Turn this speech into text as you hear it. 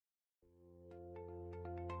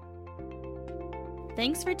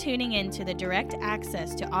Thanks for tuning in to the Direct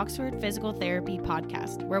Access to Oxford Physical Therapy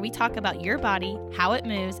podcast, where we talk about your body, how it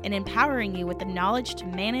moves, and empowering you with the knowledge to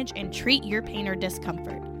manage and treat your pain or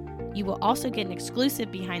discomfort. You will also get an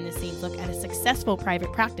exclusive behind-the-scenes look at a successful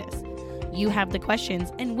private practice. You have the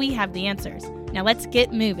questions, and we have the answers. Now let's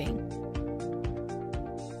get moving.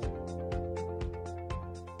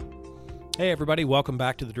 Hey everybody, welcome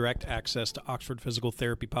back to the Direct Access to Oxford Physical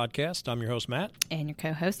Therapy podcast. I'm your host, Matt. And your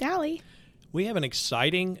co-host, Allie. We have an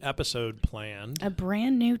exciting episode planned. A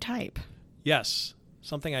brand new type. Yes,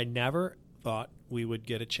 something I never thought we would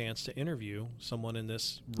get a chance to interview someone in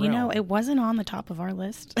this realm. You know, it wasn't on the top of our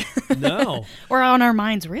list. No. Or on our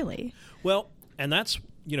minds, really. Well, and that's,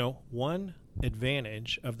 one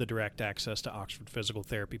advantage of the Direct Access to Oxford Physical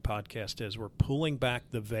Therapy podcast is we're pulling back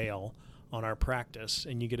the veil on our practice,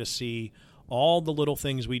 and you get to see all the little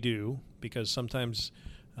things we do, because sometimes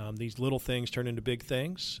these little things turn into big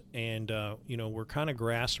things, and we're kind of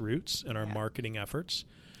grassroots in our marketing efforts.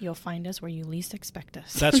 You'll find us where you least expect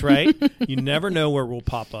us. That's right. You never know where we'll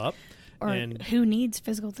pop up. Or who needs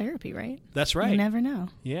physical therapy, right? That's right. You never know.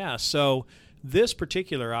 Yeah, so this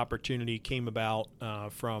particular opportunity came about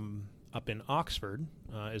from up in Oxford.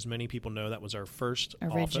 As many people know, that was our first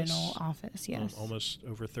original office, yes. Almost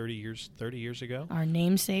over 30 years ago. Our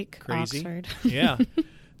namesake, Crazy. Oxford. Yeah.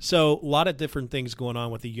 So a lot of different things going on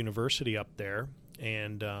with the university up there.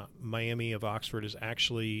 And Miami of Oxford is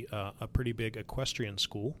actually a pretty big equestrian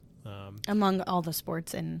school. Among all the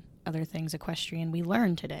sports and other things equestrian we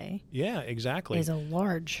learned today. Yeah, exactly. Is a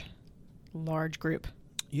large group.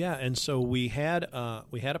 Yeah, and so we had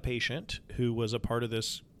a patient who was a part of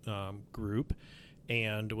this group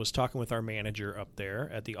and was talking with our manager up there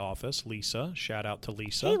at the office, Lisa. Shout out to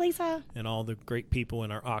Lisa. Hey, Lisa. And all the great people in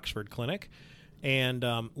our Oxford clinic. And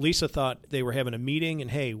Lisa thought they were having a meeting, and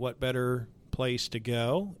hey, what better place to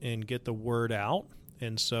go and get the word out?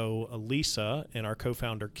 And so Lisa and our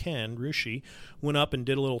co-founder, Ken Rushi, went up and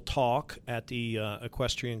did a little talk at the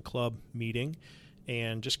Equestrian Club meeting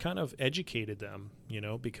and just kind of educated them,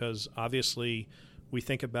 because obviously we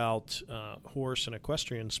think about horse and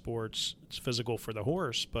equestrian sports. It's physical for the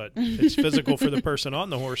horse, but it's physical for the person on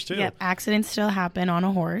the horse, too. Yep, accidents still happen on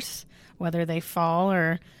a horse, whether they fall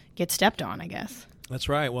or get stepped on, I guess. That's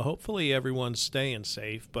right. Well, hopefully everyone's staying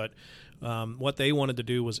safe, but what they wanted to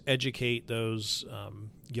do was educate those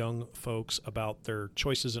young folks about their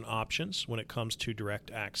choices and options when it comes to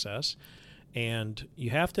direct access. And you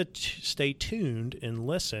have to stay tuned and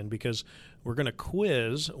listen, because we're going to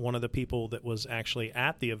quiz one of the people that was actually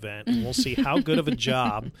at the event, and we'll see how good of a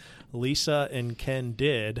job Lisa and Ken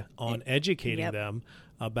did on educating them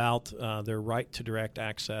about their right to direct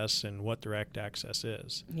access and what direct access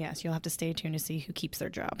is. Yes, you'll have to stay tuned to see who keeps their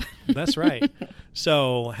job. That's right.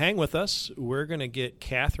 So hang with us. We're going to get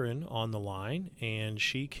Catherine on the line, and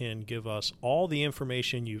she can give us all the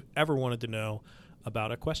information you've ever wanted to know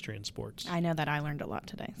about equestrian sports. I know that I learned a lot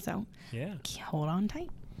today, so hold on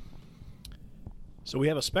tight. So we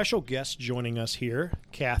have a special guest joining us here,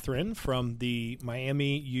 Catherine from the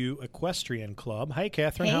Miami U Equestrian Club. Hi,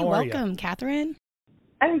 Catherine. How are you? Hey, welcome, Catherine.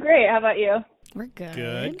 I'm great. How about you? We're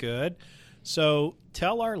good. Good. So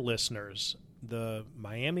tell our listeners, the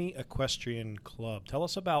Miami Equestrian Club, tell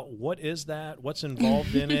us about what is that, what's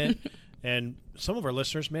involved in it, and some of our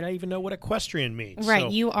listeners may not even know what equestrian means. Right, so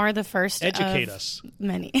you are the first educate of us.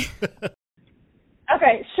 Many.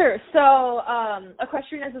 Okay, sure. So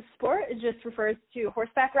equestrian as a sport, it just refers to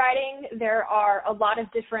horseback riding. There are a lot of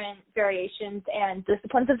different variations and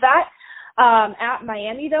disciplines of that. At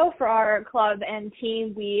Miami, though, for our club and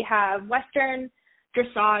team, we have Western,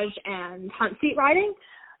 dressage, and hunt seat riding.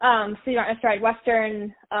 So you don't have to ride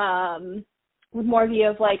Western with more view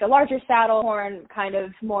of like a larger saddle horn, kind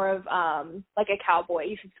of more of like a cowboy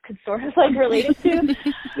you could sort of like relate it to.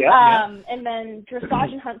 And then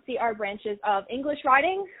dressage and hunt seat are branches of English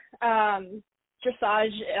riding.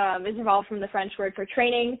 Dressage is evolved from the French word for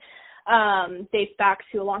training. Dates back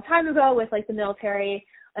to a long time ago with like the military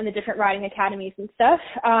and the different riding academies and stuff.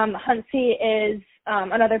 Hunt seat is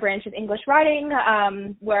another branch of English riding,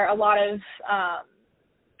 where a lot of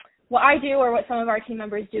what I do or what some of our team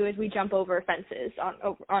members do is we jump over fences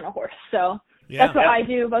on a horse. So that's what I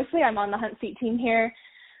do mostly. I'm on the hunt seat team here.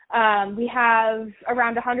 We have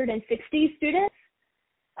around 160 students.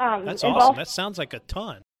 That's awesome. That sounds like a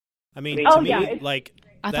ton. I mean, to me, like,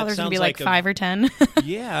 I thought there was going to be like 5 or 10.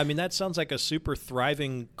 Yeah, I mean, that sounds like a super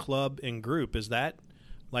thriving club and group. Is that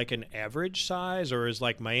like an average size, or is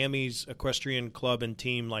like Miami's equestrian club and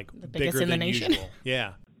team like the bigger than in the nation? Usual?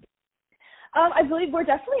 Yeah. I believe we're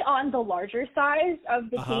definitely on the larger size of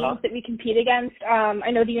the teams that we compete against.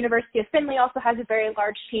 I know the University of Findlay also has a very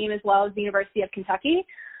large team, as well as the University of Kentucky.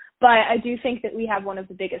 But I do think that we have one of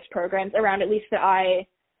the biggest programs around, at least that I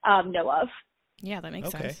know of. Yeah, that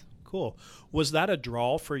makes sense. Okay, cool. Was that a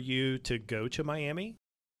draw for you to go to Miami?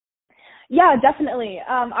 Yeah, definitely.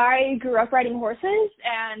 I grew up riding horses,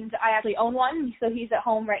 and I actually own one, so he's at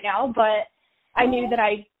home right now. But I knew that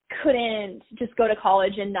I couldn't just go to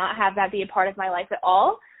college and not have that be a part of my life at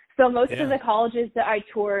all. So most of the colleges that I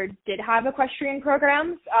toured did have equestrian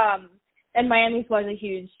programs, and Miami's was a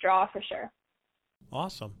huge draw for sure.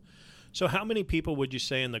 Awesome. So how many people would you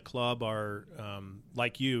say in the club are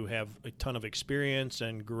like you, have a ton of experience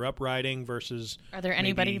and grew up riding versus are there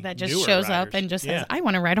anybody that just riders? shows up and just says, I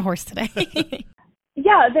want to ride a horse today?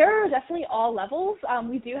 Yeah, there are definitely all levels.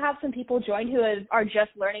 We do have some people join who are just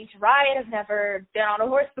learning to ride, have never been on a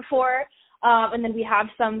horse before. And then we have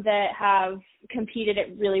some that have competed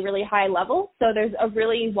at really, really high levels. So there's a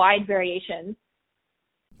really wide variation.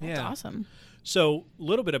 That's awesome. So a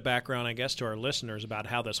little bit of background, I guess, to our listeners about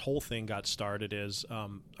how this whole thing got started is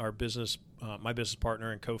my business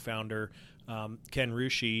partner and co-founder, Ken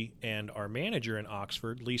Rushi, and our manager in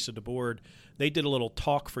Oxford, Lisa DeBoard, they did a little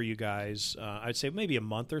talk for you guys, I'd say maybe a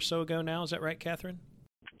month or so ago now. Is that right, Catherine?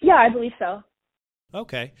 Yeah, I believe so.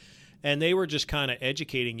 Okay. And they were just kind of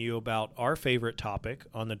educating you about our favorite topic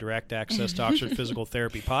on the Direct Access to Oxford Physical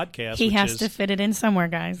Therapy podcast. He has to fit it in somewhere,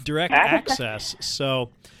 guys. Direct access.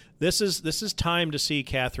 So this is time to see,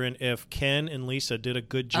 Catherine, if Ken and Lisa did a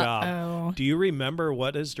good job. Uh-oh. Do you remember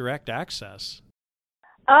what is direct access?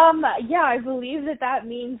 Yeah, I believe that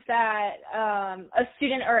means that a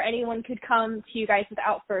student or anyone could come to you guys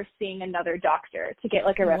without first seeing another doctor to get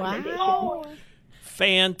like a recommendation. Wow.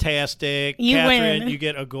 Fantastic. You Catherine, win. you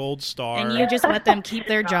get a gold star. And you just let them keep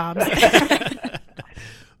their jobs.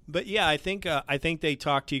 But yeah, I think they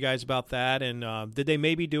talked to you guys about that. And did they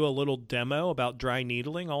maybe do a little demo about dry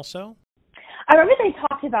needling also? I remember they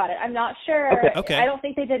talked about it. I'm not sure. Okay. I don't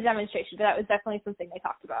think they did a demonstration, but that was definitely something they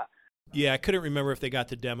talked about. Yeah, I couldn't remember if they got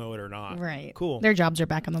to demo it or not. Right. Cool. Their jobs are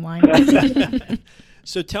back on the line.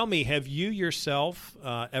 So tell me, have you yourself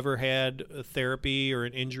ever had a therapy or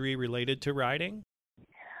an injury related to riding?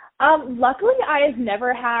 Luckily, I have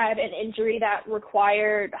never had an injury that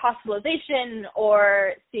required hospitalization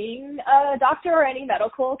or seeing a doctor or any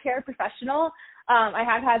medical care professional. I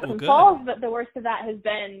have had some falls, but the worst of that has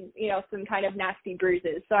been, some kind of nasty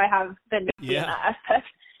bruises. So I have been in that aspect.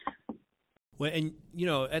 Well, and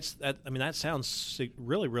that sounds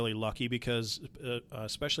really, really lucky because,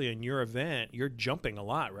 especially in your event, you're jumping a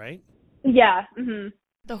lot, right? Yeah. Mm-hmm.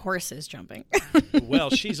 The horse is jumping.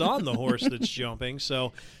 Well, she's on the horse that's jumping.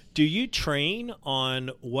 So, do you train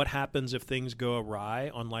on what happens if things go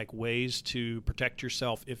awry, on like ways to protect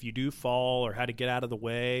yourself if you do fall, or how to get out of the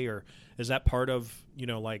way, or is that part of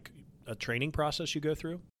like a training process you go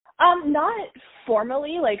through? Not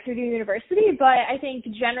formally, like through the university, but I think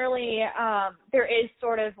generally there is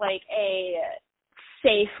sort of like a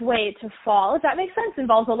safe way to fall, if that makes sense. It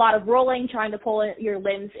involves a lot of rolling, trying to pull your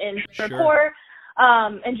limbs in rapport,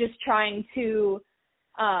 and just trying to,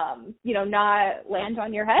 not land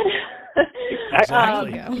on your head.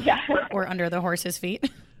 Exactly. Or under the horse's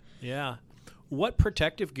feet. Yeah. What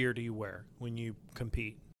protective gear do you wear when you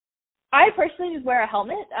compete? I personally just wear a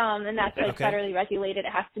helmet, and that's federally regulated.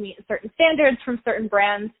 It has to meet certain standards from certain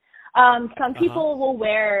brands. Some people will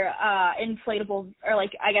wear inflatables, or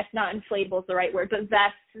I guess not inflatable is the right word, but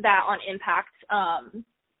vests that on impact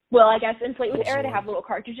inflate with air. They have little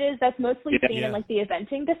cartridges. That's mostly seen in the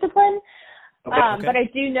eventing discipline. But I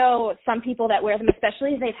do know some people that wear them,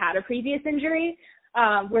 especially if they've had a previous injury,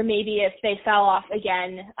 where maybe if they fell off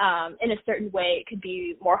again in a certain way, it could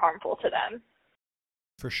be more harmful to them.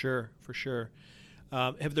 For sure.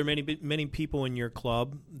 Have there many people in your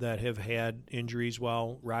club that have had injuries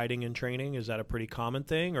while riding and training? Is that a pretty common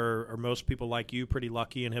thing, or are most people like you pretty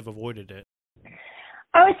lucky and have avoided it?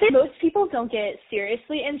 I would say most people don't get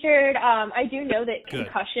seriously injured. I do know that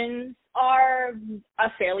concussions are a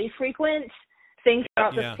fairly frequent thing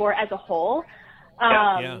throughout the sport as a whole.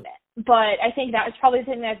 But I think that was probably the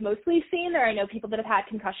thing that I've mostly seen, or I know people that have had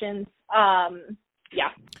concussions.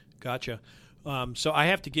 Gotcha. So I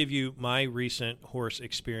have to give you my recent horse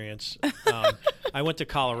experience. I went to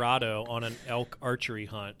Colorado on an elk archery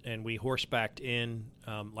hunt, and we horsebacked in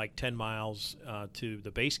 10 miles to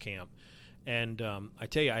the base camp. And I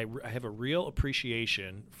tell you, I have a real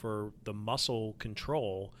appreciation for the muscle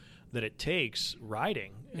control that it takes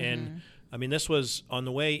riding. Mm-hmm. And I mean, this was on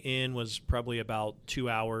the way in was probably about 2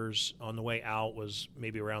 hours. On the way out was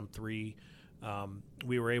maybe around 3.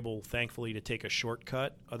 We were able, thankfully, to take a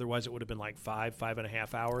shortcut. Otherwise, it would have been like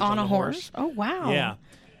 5.5 hours on a a horse. Oh, wow. Yeah.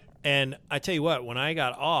 And I tell you what, when I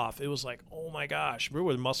got off, it was like, oh my gosh, we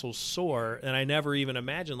were muscles sore. And I never even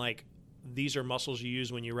imagined, like, these are muscles you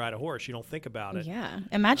use when you ride a horse. You don't think about it. Yeah.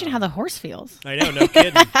 Imagine how the horse feels. I know, no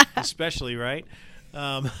kidding, especially, right?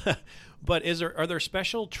 But are there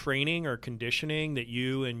special training or conditioning that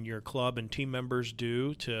you and your club and team members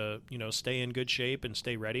do to, stay in good shape and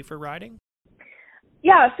stay ready for riding?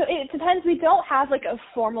 Yeah, so it depends. We don't have like a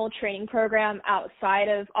formal training program outside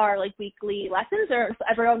of our like weekly lessons, or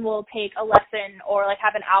everyone will take a lesson or like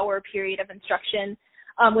have an hour period of instruction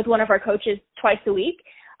with one of our coaches twice a week.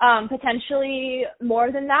 Potentially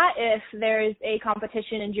more than that if there's a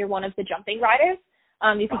competition and you're one of the jumping riders.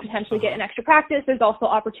 You could potentially get an extra practice. There's also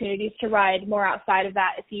opportunities to ride more outside of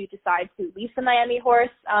that if you decide to lease a Miami horse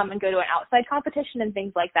and go to an outside competition and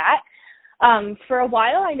things like that. For a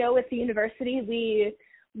while, I know with the university, we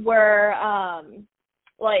were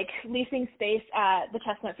like leasing space at the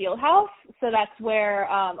Chestnut Fieldhouse. So that's where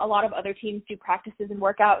a lot of other teams do practices and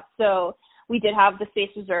workouts. So we did have the space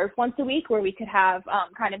reserved once a week where we could have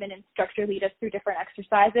kind of an instructor lead us through different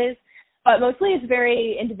exercises. But mostly it's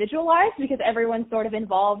very individualized because everyone's sort of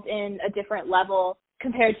involved in a different level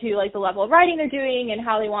compared to like the level of riding they're doing and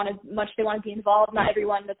how much they want to be involved. Not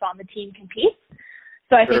everyone that's on the team competes.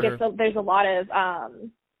 So I think there's a lot of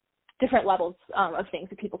different levels of things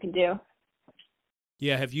that people can do.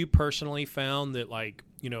 Yeah. Have you personally found that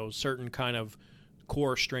certain kind of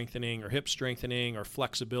core strengthening or hip strengthening or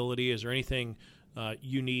flexibility, is there anything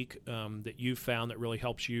unique that you've found that really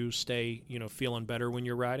helps you stay, feeling better when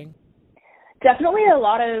you're riding? Definitely a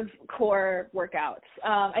lot of core workouts.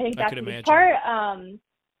 I think that's a big part,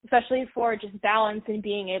 especially for just balance and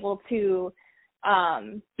being able to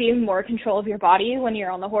be in more control of your body when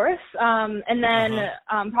you're on the horse. And then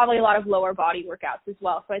probably a lot of lower body workouts as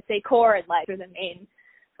well. So I'd say core and legs are the main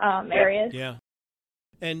areas. Yeah.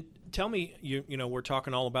 And tell me, we're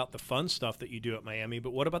talking all about the fun stuff that you do at Miami,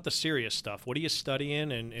 but what about the serious stuff? What are you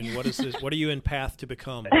studying and what is this? What are you in path to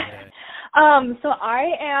become one day? So I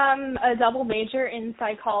am a double major in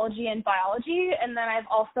psychology and biology, and then I've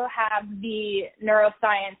also have the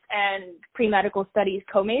neuroscience and pre-medical studies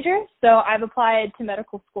co-major. So I've applied to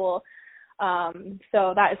medical school.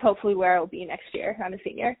 So that is hopefully where I'll be next year. I'm a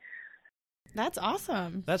senior. That's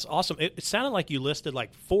awesome. That's awesome. It sounded like you listed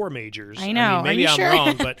like 4 majors. I know. Maybe I'm sure?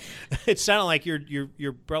 wrong, but it sounded like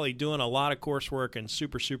you're probably doing a lot of coursework and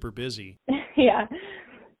super, super busy. Yeah.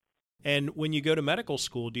 And when you go to medical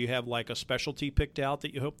school, do you have like a specialty picked out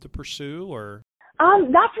that you hope to pursue, or?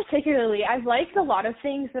 Not particularly. I've liked a lot of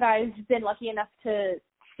things that I've been lucky enough to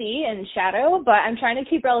see and shadow, but I'm trying to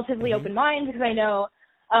keep relatively open mind because I know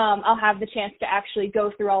I'll have the chance to actually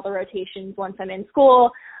go through all the rotations once I'm in school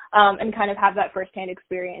and kind of have that firsthand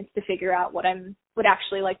experience to figure out what I would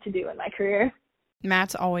actually like to do in my career.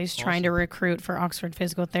 Matt's always trying to recruit for Oxford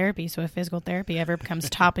Physical Therapy, so if physical therapy ever becomes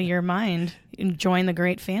top of your mind, join the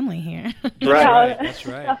great family here. Right. That's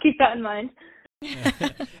right. I'll keep that in mind.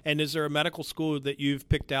 And is there a medical school that you've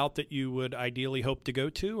picked out that you would ideally hope to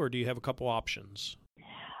go to, or do you have a couple options?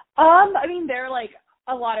 There are like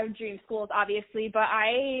a lot of dream schools, obviously, but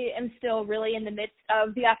I am still really in the midst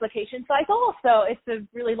of the application cycle, so it's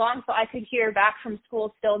really long, so I could hear back from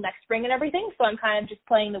school still next spring and everything, so I'm kind of just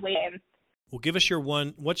playing the waiting. Well, give us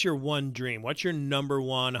what's your one dream? What's your number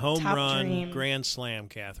one home Top run dream. grand slam,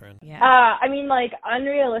 Catherine? Yeah.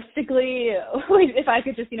 Unrealistically, if I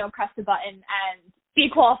could just, press the button and be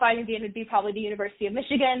qualified again, it would be probably the University of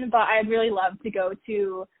Michigan, but I'd really love to go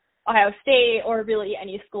to Ohio State or really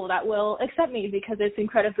any school that will accept me because it's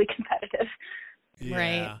incredibly competitive. Yeah.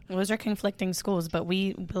 Right. Those are conflicting schools, but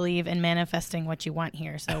we believe in manifesting what you want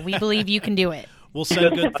here, so we believe you can do it. We'll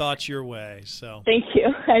send good thoughts your way. So Thank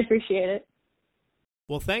you. I appreciate it.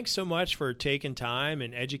 Well, thanks so much for taking time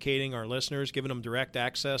and educating our listeners, giving them direct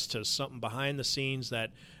access to something behind the scenes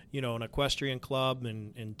that, an equestrian club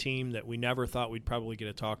and team that we never thought we'd probably get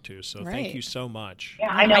to talk to. So Thank you so much. Yeah,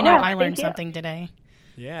 I know. I learned something today.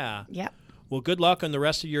 Yeah. Yep. Well, good luck on the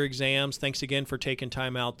rest of your exams. Thanks again for taking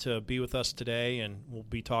time out to be with us today, and we'll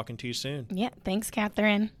be talking to you soon. Yeah. Thanks,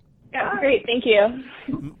 Catherine. Yeah, great. Thank you.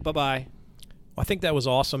 Bye-bye. I think that was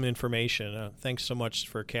awesome information. Thanks so much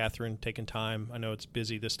for Catherine taking time. I know it's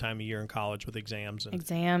busy this time of year in college with exams.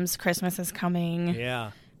 Exams, Christmas is coming.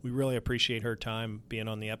 Yeah, we really appreciate her time being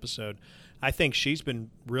on the episode. I think she's been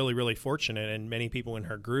really, really fortunate, and many people in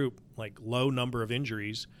her group, like low number of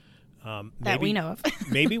injuries. we know of.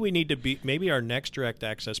 maybe our next direct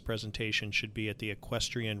access presentation should be at the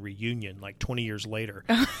equestrian reunion, like 20 years later,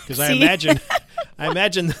 because I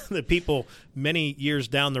imagine the people many years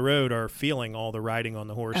down the road are feeling all the riding on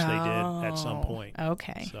the horse they did at some point.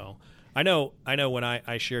 Okay. So I know when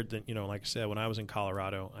I shared that, like I said, when I was in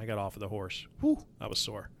Colorado, I got off of the horse. Whew, I was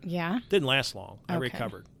sore. Yeah. Didn't last long. I Okay.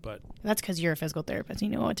 recovered, but That's because you're a physical therapist. You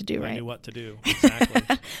know what to do, right? I knew what to do.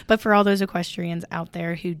 Exactly. But for all those equestrians out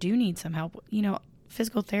there who do need some help,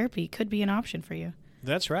 physical therapy could be an option for you.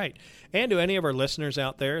 That's right. And to any of our listeners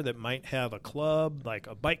out there that might have a club, like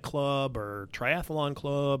a bike club or triathlon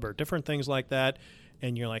club or different things like that,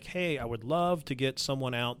 and you're like, hey, I would love to get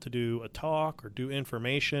someone out to do a talk or do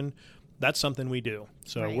information, that's something we do.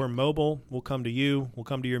 So Right. We're mobile. We'll come to you. We'll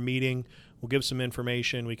come to your meeting. We'll give some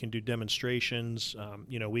information. We can do demonstrations.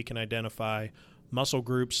 We can identify muscle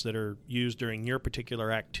groups that are used during your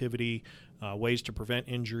particular activity, ways to prevent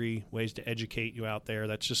injury, ways to educate you out there.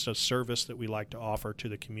 That's just a service that we like to offer to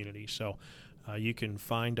the community. So you can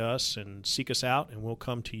find us and seek us out, and we'll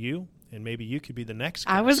come to you, and maybe you could be the next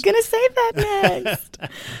guest. I was going to say that next.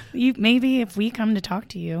 Maybe if we come to talk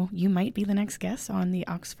to you, you might be the next guest on the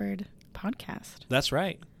Oxford podcast. That's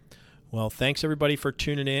right. Well, thanks everybody for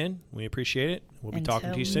tuning in. We appreciate it. We'll be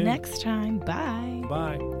talking to you soon. Next time. Bye.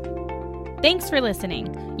 Bye. Thanks for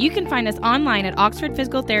listening. You can find us online at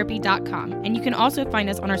oxfordphysicaltherapy.com, and you can also find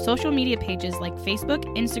us on our social media pages like Facebook,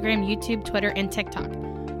 Instagram, YouTube, Twitter, and TikTok.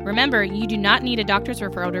 Remember, you do not need a doctor's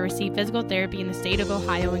referral to receive physical therapy in the state of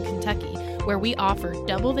Ohio and Kentucky, where we offer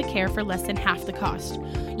double the care for less than half the cost.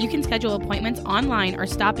 You can schedule appointments online or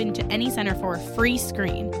stop into any center for a free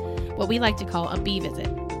screen, what we like to call a B visit.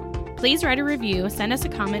 Please write a review, send us a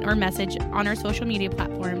comment or message on our social media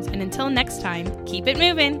platforms, and until next time, keep it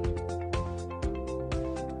moving.